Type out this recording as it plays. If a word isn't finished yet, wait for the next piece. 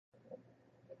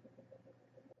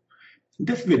In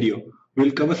this video,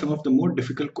 we'll cover some of the more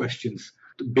difficult questions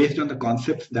based on the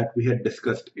concepts that we had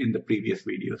discussed in the previous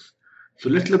videos. So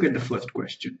let's look at the first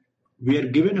question. We are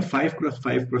given a 5 cross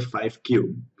 5 cross 5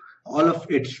 cube. All of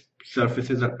its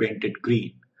surfaces are painted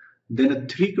green. Then a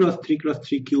 3 cross 3 cross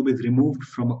 3 cube is removed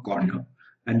from a corner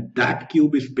and that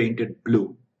cube is painted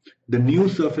blue. The new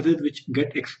surfaces which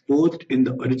get exposed in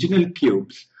the original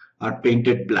cubes are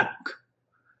painted black.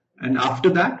 And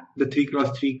after that, the 3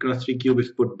 cross 3 cross 3 cube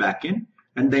is put back in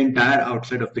and the entire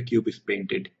outside of the cube is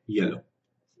painted yellow.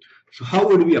 So how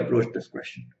would we approach this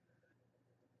question?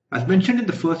 As mentioned in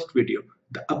the first video,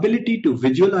 the ability to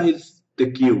visualize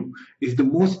the cube is the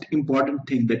most important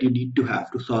thing that you need to have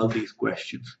to solve these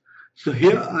questions. So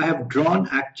here I have drawn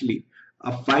actually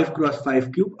a 5 cross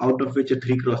 5 cube out of which a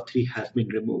 3 cross 3 has been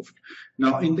removed.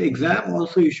 Now in the exam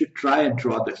also you should try and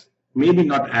draw this. Maybe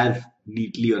not as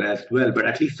neatly or as well, but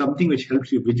at least something which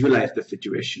helps you visualize the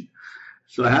situation.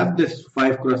 So I have this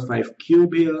 5 cross 5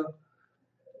 cube here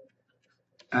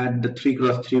and the 3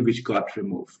 cross 3 which got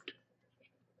removed.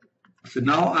 So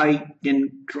now I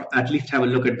can at least have a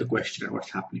look at the question and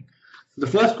what's happening. So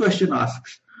the first question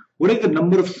asks, what is the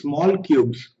number of small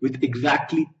cubes with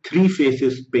exactly 3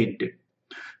 faces painted?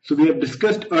 So we have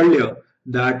discussed earlier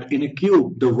that in a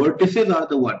cube, the vertices are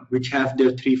the one which have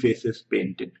their 3 faces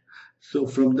painted. So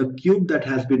from the cube that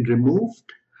has been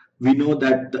removed, we know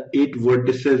that the 8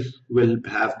 vertices will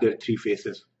have their 3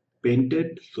 faces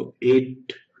painted. So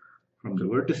 8 from the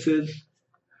vertices.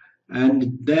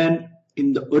 And then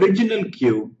in the original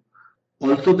cube,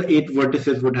 also the 8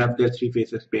 vertices would have their 3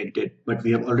 faces painted, but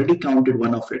we have already counted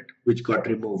one of it, which got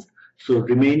removed. So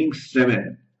remaining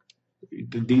 7,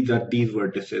 these are these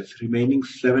vertices. Remaining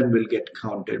 7 will get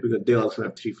counted because they also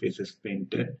have 3 faces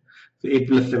painted. So 8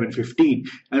 plus 7, 15.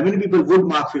 And many people would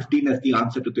mark 15 as the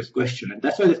answer to this question. And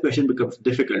that's why this question becomes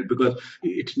difficult, because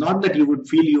it's not that you would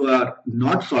feel you are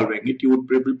not solving it. You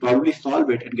would probably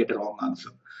solve it and get a wrong answer.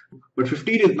 But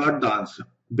 15 is not the answer,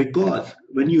 because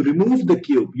when you remove the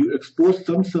cube, you expose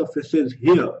some surfaces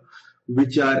here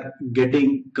which are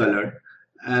getting colored.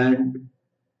 And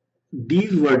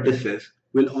these vertices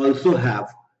will also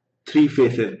have 3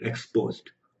 faces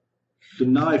exposed. So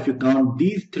now if you count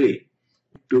these 3,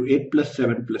 to 8 plus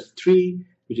 7 plus 3,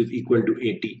 which is equal to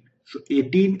 18. So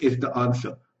 18 is the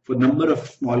answer for number of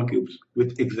small cubes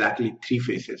with exactly 3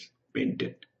 faces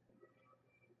painted.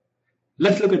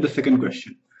 Let's look at the second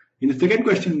question. In the second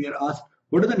question, we are asked,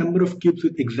 what are the number of cubes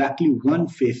with exactly 1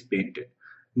 face painted?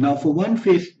 Now for 1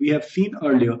 face, we have seen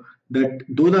earlier that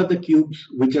those are the cubes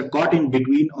which are caught in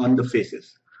between on the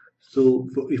faces. So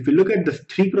if we look at the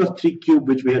 3 cross 3 cube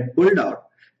which we had pulled out,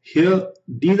 here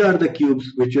these are the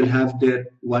cubes which will have their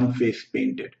 1 face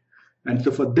painted. And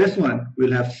so for this one,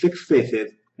 we'll have 6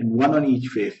 faces and 1 on each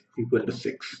face equal to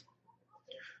 6.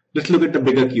 Let's look at the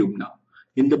bigger cube now.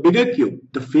 In the bigger cube,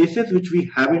 the faces which we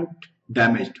haven't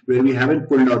damaged, where we haven't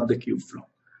pulled out the cube from,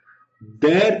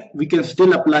 there we can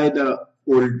still apply the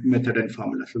old method and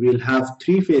formula. So we'll have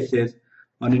 3 faces,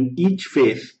 and in each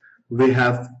face we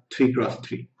have 3 cross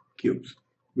 3 cubes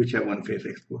which have 1 face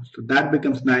exposed. So that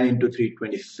becomes 9 into 3,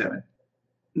 27.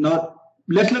 Now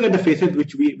let's look at the faces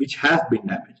which have been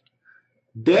damaged.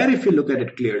 There, if you look at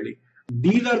it clearly,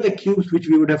 these are the cubes which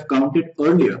we would have counted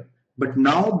earlier, but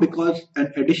now because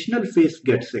an additional face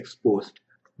gets exposed,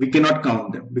 we cannot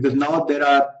count them, because now there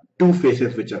are 2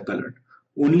 faces which are colored.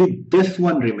 Only this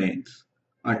one remains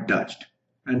untouched,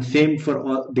 and same for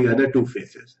all the other 2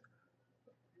 faces.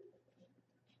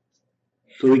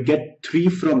 So we get 3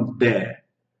 from there,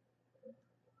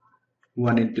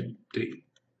 1 into 3.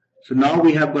 So now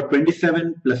we have got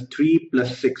 27 plus 3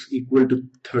 plus 6 equal to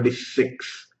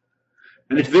 36.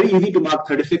 And it's very easy to mark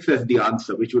 36 as the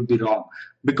answer, which would be wrong,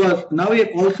 because now we have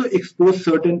also exposed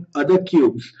certain other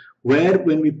cubes where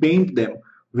when we paint them,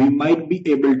 we might be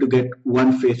able to get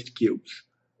 1-faced cubes.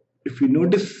 If you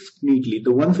notice neatly,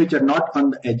 the ones which are not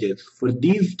on the edges, for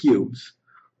these cubes,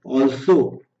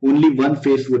 also only 1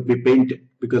 face would be painted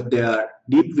because they are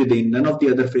deep within, none of the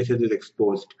other faces is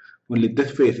exposed, only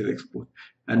this face is exposed.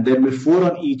 And then with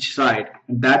 4 on each side,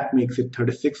 and that makes it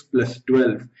 36 plus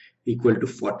 12 equal to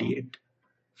 48.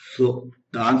 So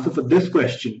the answer for this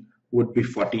question would be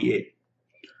 48.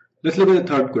 Let's look at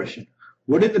the third question.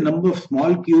 What is the number of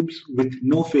small cubes with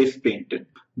no face painted?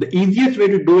 The easiest way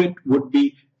to do it would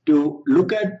be to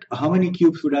look at how many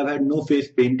cubes would have had no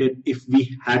face painted if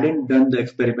we hadn't done the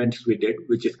experiments we did,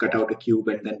 which is cut out a cube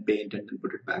and then paint and then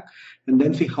put it back, and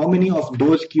then see how many of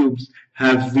those cubes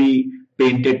have we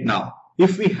painted now.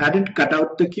 If we hadn't cut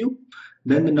out the cube,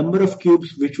 then the number of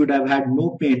cubes which would have had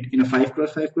no paint in a 5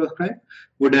 cross 5 cross 5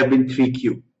 would have been 3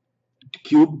 cubes.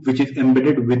 cube which is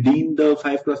embedded within the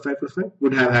 5 cross 5 cross 5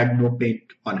 would have had no paint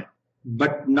on it.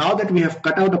 But now that we have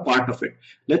cut out a part of it,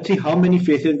 let's see how many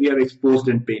faces we have exposed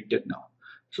and painted now.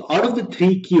 So out of the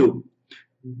 3 cube,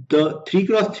 the 3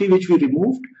 cross 3 which we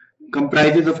removed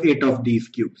comprises of 8 of these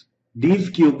cubes. These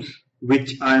cubes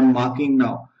which I am marking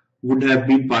now would have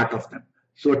been part of them.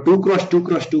 So a 2 cross 2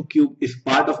 cross 2 cube is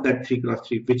part of that 3 cross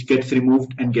 3 which gets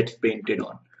removed and gets painted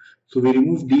on. So we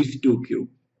remove these 2 cubes.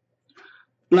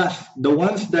 Plus the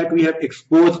ones that we have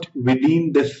exposed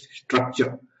within this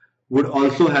structure would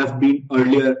also have been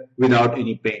earlier without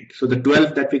any paint. So the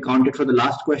 12 that we counted for the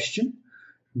last question,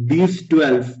 these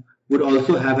 12 would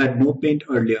also have had no paint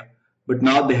earlier, but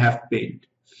now they have paint.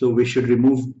 So we should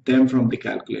remove them from the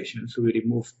calculation. So we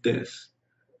remove this.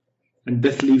 And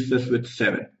this leaves us with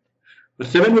 7. But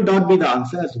 7 would not be the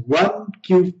answer, as 1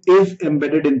 cube is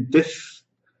embedded in this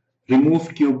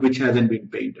removed cube which hasn't been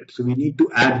painted. So we need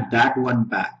to add that one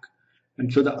back.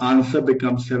 And so the answer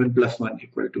becomes 7 plus 1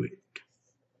 equal to 8.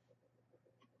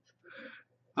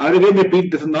 I will again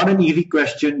repeat, this is not an easy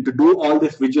question. To do all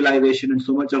this visualization and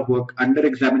so much of work under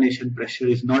examination pressure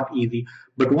is not easy.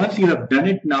 But once you have done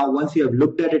it now, once you have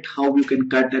looked at it, how you can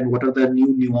cut and what are the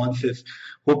new nuances,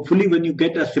 hopefully when you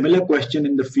get a similar question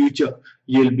in the future,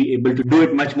 you'll be able to do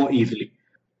it much more easily.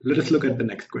 Let us look at the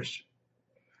next question.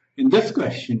 In this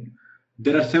question,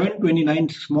 there are 729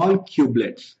 small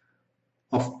cubelets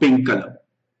of pink color.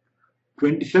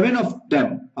 27 of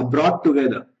them are brought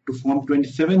together to form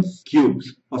 27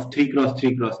 cubes of 3 cross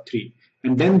 3 cross 3,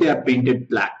 and then they are painted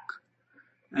black.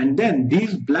 And then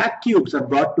these black cubes are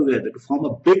brought together to form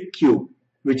a big cube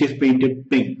which is painted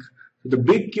pink. So the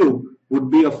big cube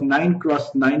would be of 9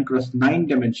 cross 9 cross 9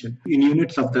 dimension in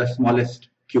units of the smallest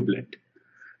cubelet.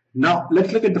 Now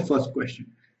let's look at the first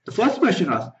question. The first question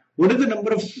asks, what is the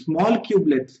number of small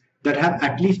cubelets that have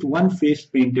at least one face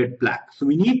painted black? So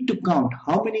we need to count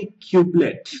how many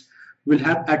cubelets will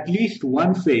have at least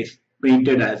one face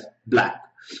painted as black.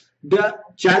 The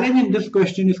challenge in this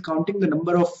question is counting the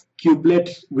number of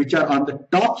cubelets which are on the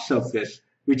top surface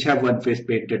which have one face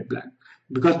painted black,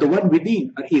 because the one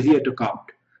within are easier to count.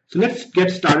 So let's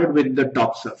get started with the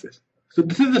top surface. So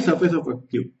this is the surface of a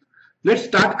cube. Let's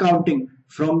start counting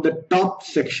from the top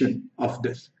section of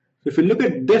this. So if you look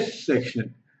at this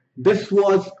section, this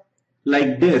was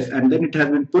like this, and then it has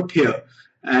been put here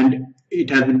and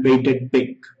it has been painted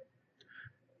pink.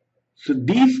 So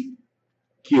these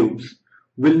cubes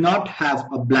will not have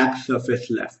a black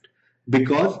surface left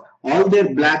because all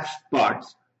their black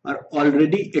parts are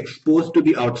already exposed to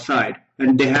the outside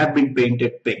and they have been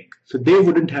painted pink. So they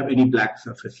wouldn't have any black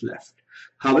surface left.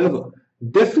 However,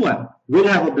 this one will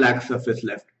have a black surface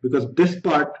left because this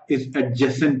part is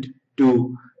adjacent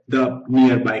to the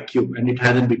nearby cube and it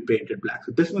hasn't been painted black.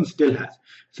 So this one still has.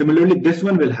 Similarly, this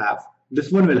one will have,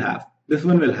 this one will have, this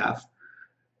one will have,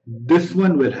 this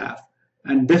one will have,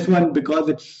 and this one, because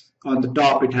it's on the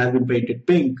top, it has been painted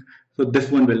pink, so this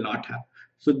one will not have.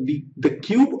 So the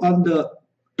cube on the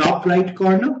top right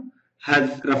corner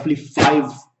has roughly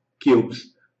 5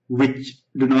 cubes which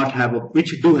do have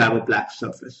a black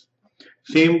surface.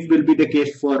 Same will be the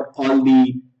case for all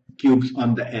the cubes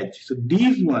on the edge. So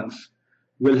these ones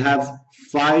will have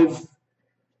 5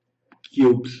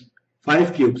 cubes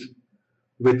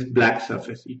with black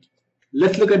surface each.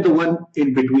 Let's look at the one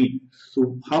in between.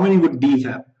 So how many would these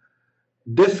have?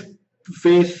 This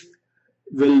face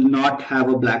will not have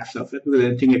a black surface because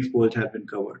anything exposed has been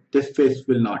covered. This face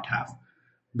will not have.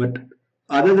 But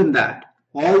other than that,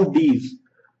 all these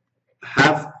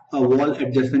have a wall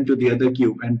adjacent to the other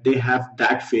cube and they have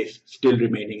that face still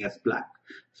remaining as black.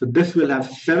 So this will have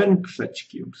 7 such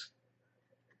cubes.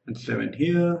 And 7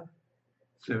 here,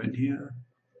 7 here,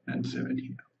 and 7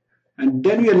 here. And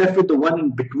then we are left with the one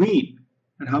in between.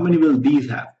 And how many will these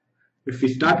have? If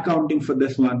we start counting for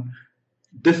this one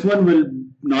will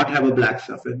not have a black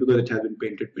surface because it has been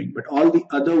painted pink. But all the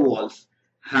other walls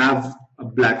have a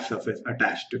black surface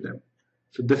attached to them.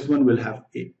 So this one will have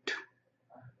 8.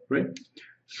 Right?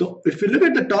 So if we look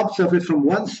at the top surface from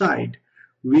one side,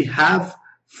 we have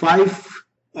 5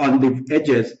 on the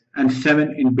edges and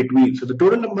 7 in between. So the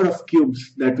total number of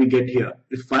cubes that we get here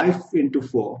is 5 into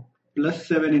 4 plus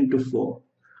 7 into 4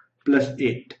 plus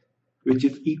 8, which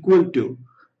is equal to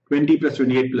 20 plus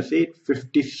 28 plus 8,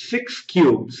 56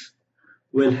 cubes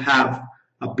will have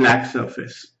a black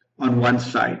surface on one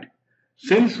side.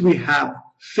 Since we have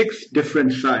 6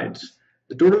 different sides,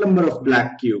 the total number of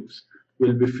black cubes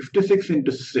will be 56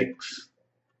 into 6.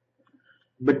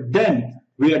 But then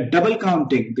we are double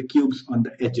counting the cubes on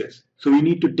the edges. So we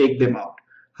need to take them out.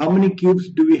 How many cubes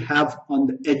do we have on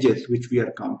the edges which we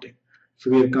are counting?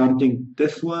 So we are counting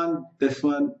this one, this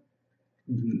one,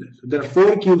 So there are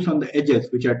 4 cubes on the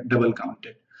edges which are double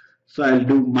counted. So I'll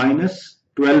do minus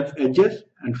 12 edges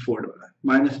and 4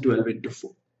 minus 12 into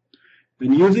 4.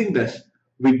 When using this,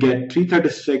 we get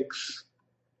 336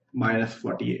 minus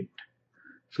 48.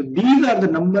 So these are the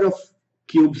number of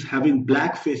cubes having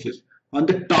black faces on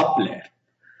the top layer.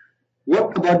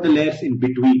 What about the layers in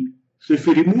between? So if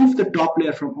we remove the top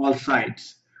layer from all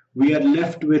sides, we are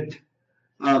left with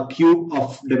a cube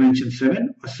of dimension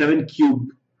 7, or 7 cube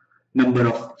number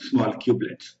of small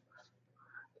cubelets.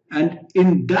 And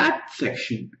in that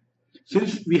section,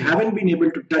 since we haven't been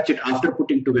able to touch it after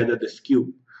putting together this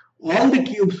cube, all the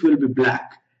cubes will be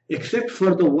black except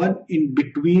for the one in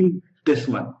between this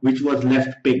one, which was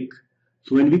left pink.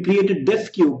 So when we created this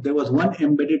cube, there was one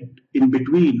embedded in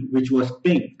between which was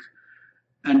pink,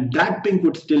 and that pink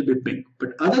would still be pink. But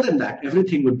other than that,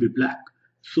 everything would be black.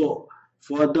 So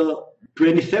for the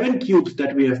 27 cubes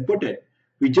that we have put in,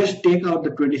 we just take out the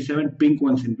 27 pink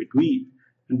ones in between,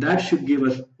 and that should give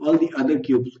us all the other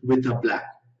cubes with a black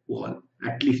wall,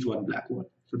 at least one black wall.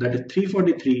 So that is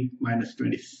 343 minus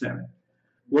 27.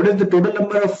 What is the total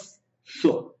number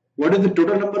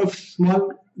of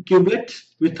small cubelets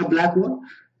with a black wall?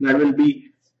 That will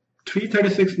be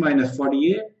 336 minus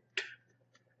 48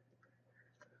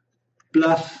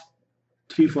 plus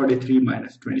 343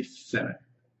 minus 27,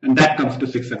 and that comes to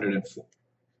 604.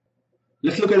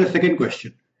 Let's look at the second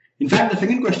question. In fact, the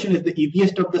second question is the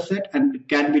easiest of the set and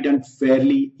can be done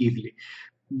fairly easily.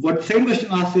 What the second question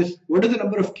asks is, what is the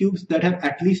number of cubes that have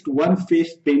at least one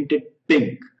face painted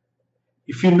pink?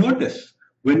 If you notice,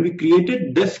 when we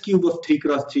created this cube of 3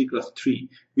 cross 3 cross 3,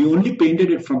 we only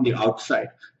painted it from the outside.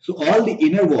 So all the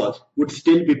inner walls would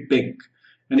still be pink.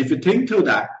 And if you think through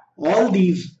that, all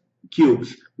these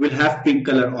cubes will have pink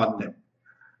color on them.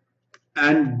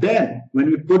 And then when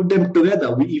we put them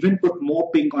together, we even put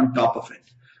more pink on top of it.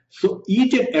 So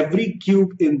each and every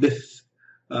cube in this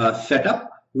setup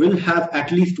will have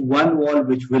at least one wall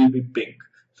which will be pink.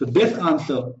 So this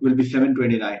answer will be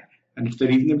 729, and it's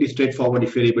reasonably straightforward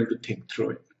if you're able to think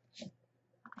through it.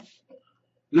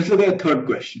 Let's look at the third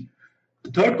question.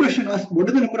 The third question asks, what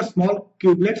is the number of small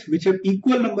cubelets which have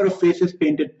equal number of faces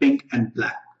painted pink and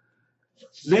black?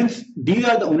 Since these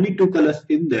are the only two colors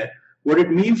in there, what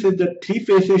it means is that 3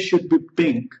 faces should be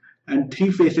pink and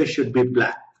 3 faces should be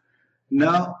black.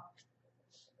 Now,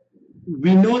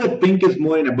 we know that pink is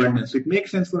more in abundance. So it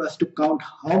makes sense for us to count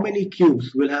how many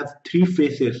cubes will have 3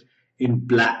 faces in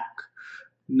black.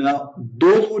 Now,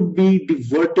 those would be the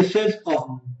vertices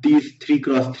of these 3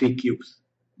 cross 3 cubes.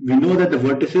 We know that the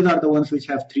vertices are the ones which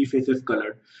have 3 faces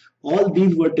colored. All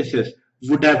these vertices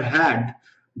would have had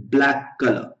black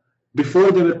color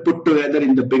before they were put together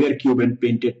in the bigger cube and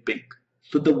painted pink.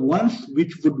 So the ones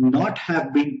which would not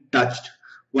have been touched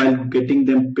while getting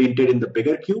them painted in the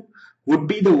bigger cube would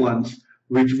be the ones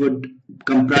which would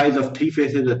comprise of 3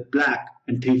 faces as black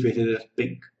and 3 faces as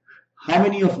pink. How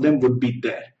many of them would be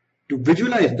there? To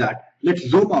visualize that, let's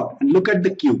zoom out and look at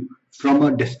the cube from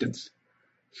a distance.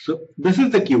 So this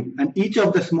is the cube, and each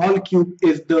of the small cube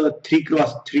is the 3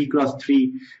 cross 3 cross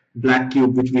 3 black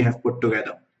cube which we have put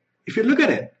together. If you look at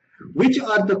it, which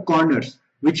are the corners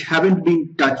which haven't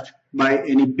been touched by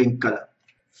any pink color?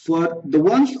 For the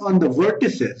ones on the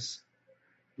vertices,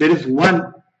 there is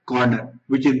one corner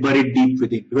which is buried deep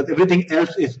within, because everything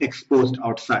else is exposed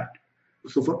outside.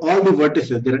 So for all the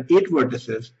vertices, there are 8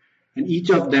 vertices, and each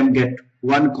of them get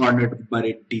one corner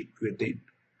buried deep within.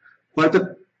 For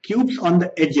the cubes on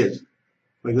the edges,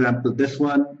 for example, this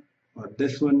one, or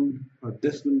this one, or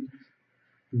this one,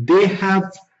 they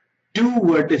have 2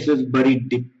 vertices buried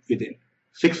deep within.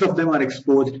 6 of them are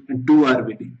exposed and 2 are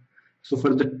within. So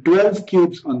for the 12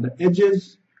 cubes on the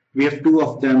edges, we have 2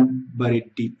 of them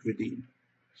buried deep within,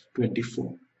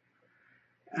 24.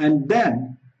 And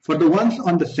then for the ones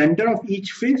on the center of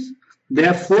each face, there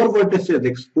are 4 vertices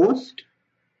exposed.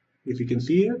 If you can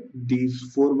see here, these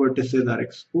 4 vertices are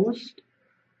exposed,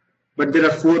 but there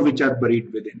are 4 which are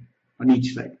buried within on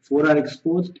each side. 4 are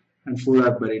exposed and 4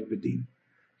 are buried within.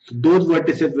 So those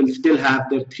vertices will still have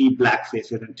their 3 black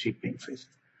faces and 3 pink faces.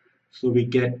 So we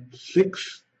get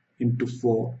 6 into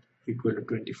 4 equal to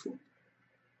 24.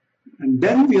 And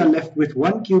then we are left with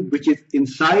one cube which is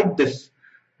inside this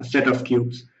set of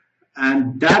cubes,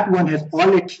 and that one has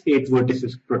all its 8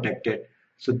 vertices protected.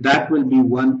 So that will be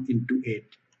 1 into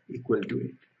 8 equal to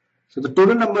 8. So the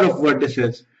total number of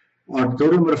vertices, or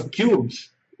total number of cubes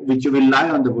which will lie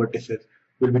on the vertices,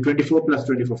 will be 24 plus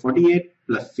 24, 48,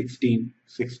 plus 16,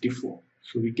 64.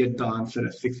 So we get the answer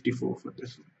as 64 for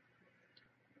this one.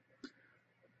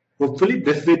 Hopefully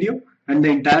this video and the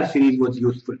entire series was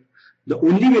useful. The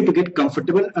only way to get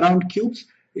comfortable around cubes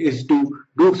is to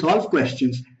solve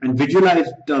questions and visualize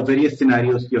the various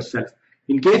scenarios yourself.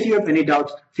 In case you have any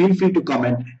doubts, feel free to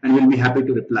comment and we'll be happy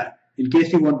to reply. In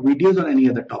case you want videos on any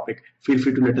other topic, feel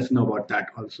free to let us know about that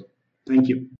also. Thank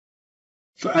you.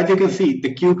 So as you can see,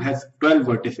 the cube has 12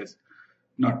 vertices.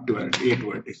 Not 12, 8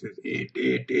 vertices.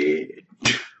 8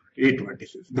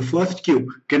 vertices. The first cube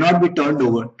cannot be turned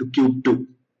over to cube 2.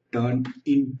 Turned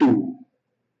into.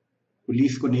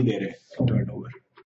 Police ko nahi de rahe, turned over.